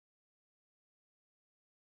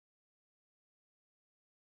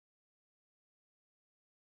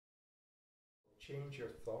change your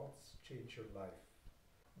thoughts, change your life.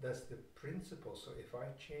 That's the principle. So if I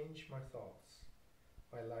change my thoughts,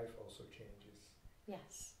 my life also changes.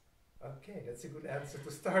 Yes. Okay, that's a good answer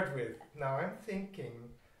to start with. Now I'm thinking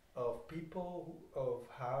of people, of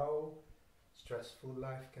how stressful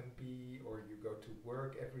life can be, or you go to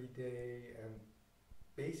work every day, and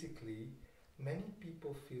basically many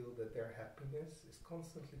people feel that their happiness is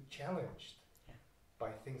constantly challenged by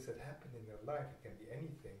things that happen in their life. It can be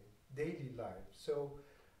anything, daily life. So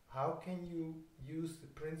how can you use the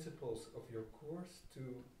principles of your course to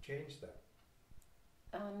change that?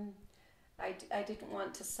 I didn't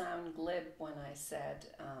want to sound glib when I said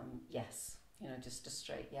yes, just a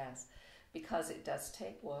straight yes, because it does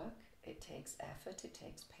take work, it takes effort, it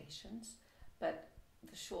takes patience, but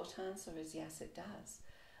the short answer is yes, it does.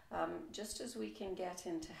 Just as we can get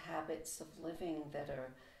into habits of living that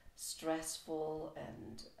are stressful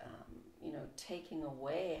and taking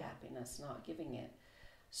away happiness, not giving it,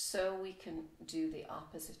 so we can do the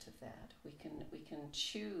opposite of that. We can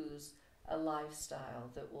choose a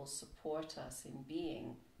lifestyle that will support us in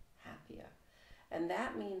being happier, and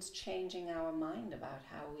that means changing our mind about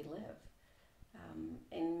how we live.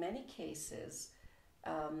 In many cases,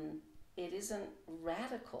 it isn't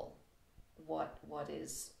radical what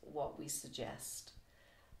we suggest,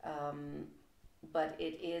 but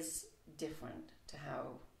it is different to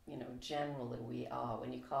how generally we are.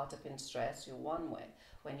 When you're caught up in stress, you're one way.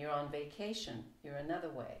 When you're on vacation, you're another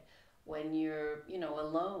way. When you're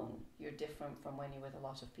alone, you're different from when you're with a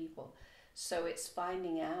lot of people. So it's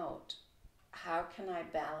finding out, how can I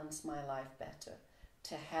balance my life better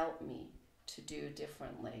to help me to do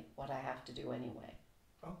differently what I have to do anyway.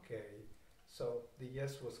 Okay, so the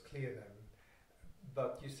yes was clear then.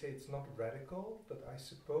 But you say it's not radical, but I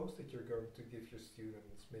suppose that you're going to give your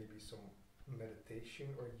students maybe some meditation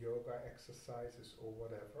or yoga exercises or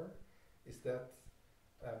whatever. Is that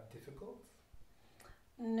difficult?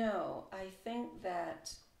 No, I think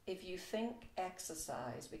that if you think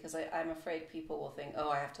exercise, because I'm afraid people will think, oh,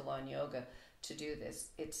 I have to learn yoga to do this.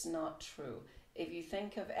 It's not true. If you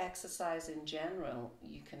think of exercise in general,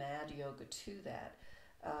 you can add yoga to that.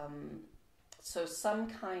 So some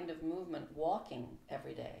kind of movement, walking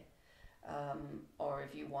every day, or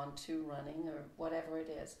if you want to, running or whatever it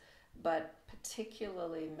is. But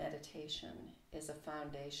particularly meditation is a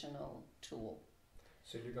foundational tool.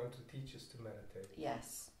 So you're going to teach us to meditate?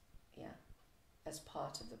 Yes, yeah, as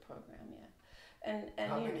part of the program, yeah. And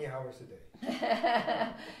how many hours a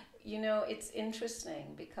day? It's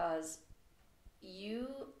interesting because you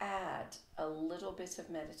add a little bit of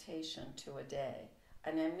meditation to a day,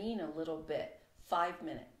 and I mean a little bit, 5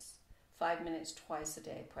 minutes. 5 minutes twice a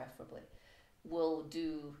day, preferably, will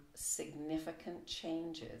do significant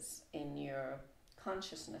changes in your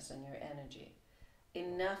consciousness and your energy.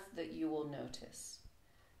 Enough that you will notice.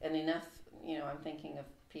 And enough, I'm thinking of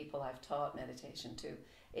people I've taught meditation to,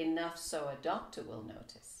 enough so a doctor will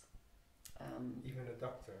notice. Even a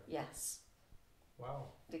doctor? Yes. Wow.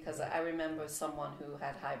 Because I remember someone who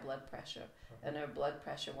had high blood pressure, and her blood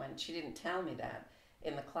pressure went, she didn't tell me that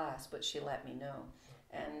in the class, but she let me know.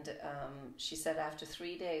 And she said after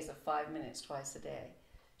 3 days of 5 minutes twice a day,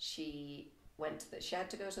 she had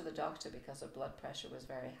to go to the doctor because her blood pressure was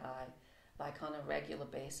very high, like on a regular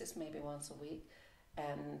basis, maybe once a week.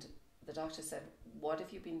 And the doctor said, what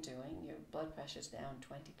have you been doing? Your blood pressure's down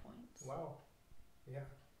 20 points. Wow. Yeah.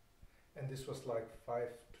 And this was like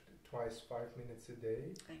twice 5 minutes a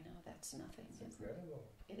day? I know, that's nothing. It's incredible.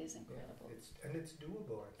 It is incredible. Yeah, it's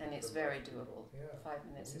doable, I think. And it's very doable. Yeah. 5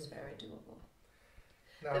 minutes is very doable.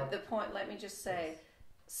 Now, the point, let me just say,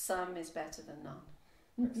 some is better than none.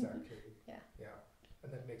 Exactly. Yeah.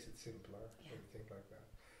 And that makes it simpler, when you think like that.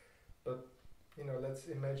 But, let's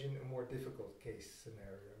imagine a more difficult case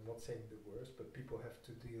scenario. I'm not saying the worst, but people have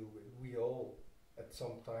to deal with, we all, at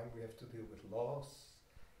some time, we have to deal with loss.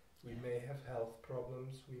 We may have health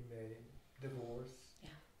problems, we may divorce,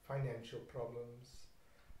 financial problems.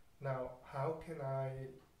 Now, how can I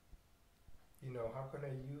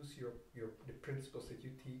use the principles that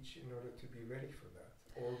you teach in order to be ready for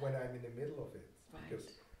that? Or when I'm in the middle of it? Right. Because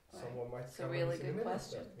someone might It's a come really in the good middle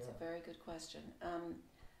question. of that. It's a very good question.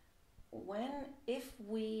 If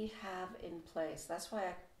we have in place, that's why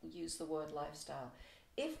I use the word lifestyle.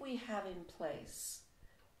 If we have in place,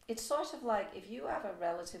 it's sort of like if you have a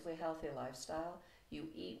relatively healthy lifestyle, you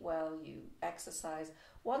eat well, you exercise,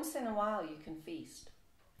 once in a while you can feast.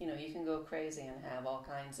 You can go crazy and have all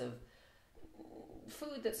kinds of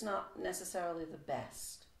food that's not necessarily the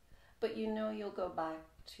best, but you'll go back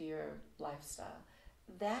to your lifestyle.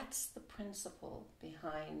 That's the principle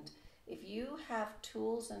behind, if you have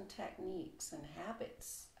tools and techniques and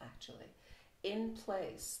habits, actually, in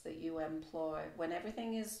place that you employ when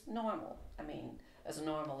everything is normal. I mean, as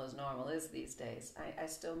normal is these days. I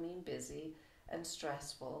still mean busy and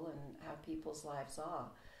stressful and how people's lives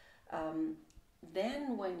are.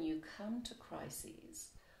 Then when you come to crises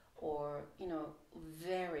or,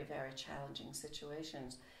 very, very challenging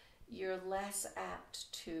situations, you're less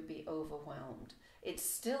apt to be overwhelmed. It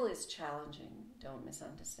still is challenging, don't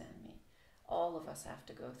misunderstand me. All of us have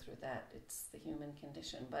to go through that. It's the human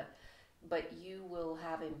condition. But you will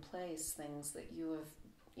have in place things that you have,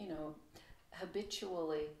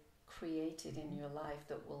 habitually created in your life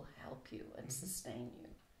that will help you and sustain you.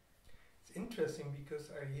 It's interesting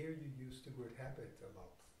because I hear you use the word habit a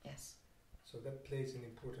lot. Yes. So that plays an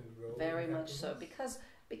important role. Very in much so, happiness?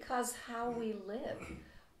 because how we live,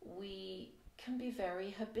 we can be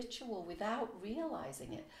very habitual without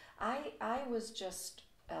realizing it. I was just,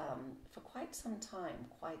 for quite some time,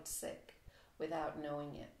 quite sick without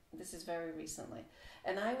knowing it. This is very recently.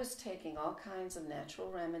 And I was taking all kinds of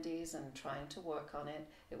natural remedies and trying to work on it.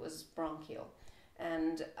 It was bronchial.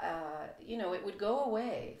 And, it would go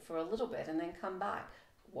away for a little bit and then come back.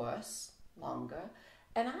 Worse, longer.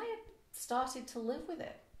 And I had started to live with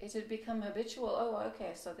it. It had become habitual. Oh,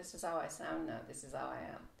 okay, so this is how I sound now. This is how I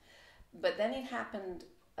am. But then it happened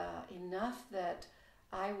enough that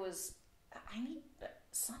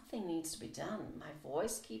something needs to be done. My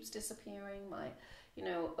voice keeps disappearing.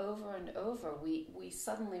 Over and over, we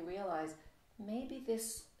suddenly realized maybe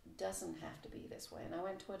this doesn't have to be this way. And I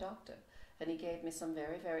went to a doctor, and he gave me some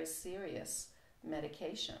very, very serious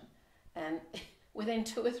medication. And within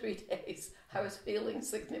 2 or 3 days, I was feeling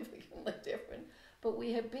significantly different. But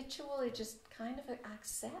we habitually just kind of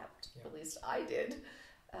accept, at least I did.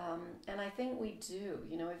 And I think we do.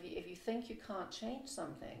 If you think you can't change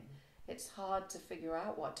something, it's hard to figure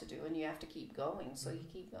out what to do, and you have to keep going. So you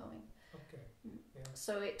keep going. Okay. Yeah.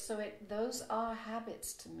 So those are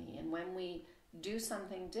habits to me, and when we do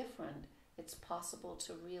something different, it's possible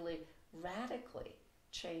to really radically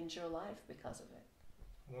change your life because of it.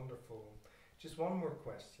 Wonderful. Just one more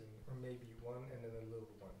question, or maybe one and then a little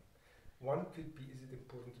one. One could be, is it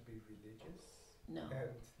important to be religious? No.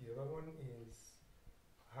 And the other one is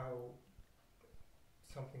how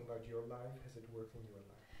something about your life, has it worked in your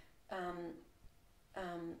life?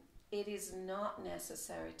 It is not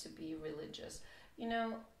necessary to be religious.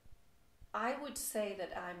 I would say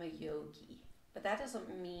that I'm a yogi, but that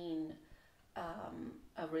doesn't mean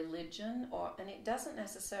a religion, and it doesn't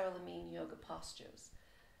necessarily mean yoga postures.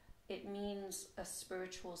 It means a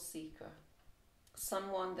spiritual seeker,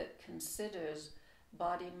 someone that considers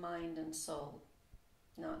body, mind, and soul,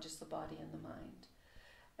 not just the body and the mind.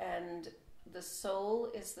 And the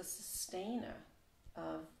soul is the sustainer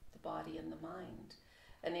of the body and the mind.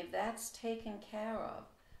 And if that's taken care of,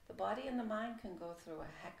 the body and the mind can go through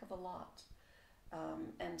a heck of a lot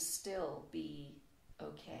and still be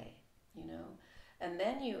okay, And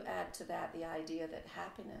then you add to that the idea that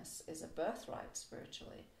happiness is a birthright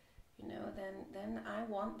spiritually, then I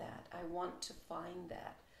want that. I want to find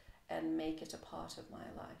that and make it a part of my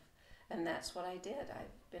life. And that's what I did.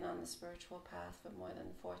 I've been on the spiritual path for more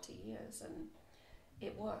than 40 years, and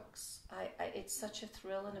it works. It's such a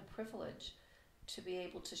thrill and a privilege to be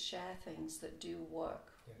able to share things that do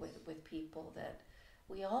work with people, that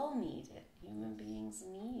we all need it. Human beings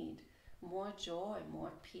need more joy,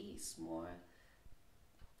 more peace, more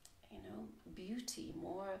beauty,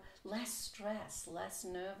 less stress, less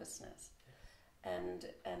nervousness. And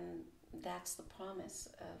that's the promise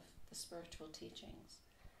of the spiritual teachings.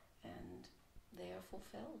 And they are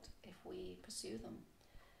fulfilled if we pursue them.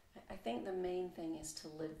 I think the main thing is to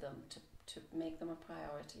live them, to make them a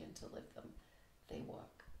priority and to live them. They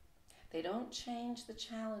work. They don't change the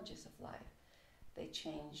challenges of life. They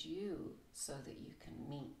change you so that you can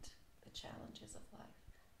meet the challenges of life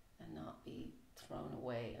and not be thrown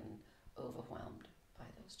away and overwhelmed by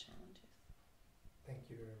those challenges. Thank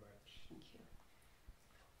you very much. Thank you.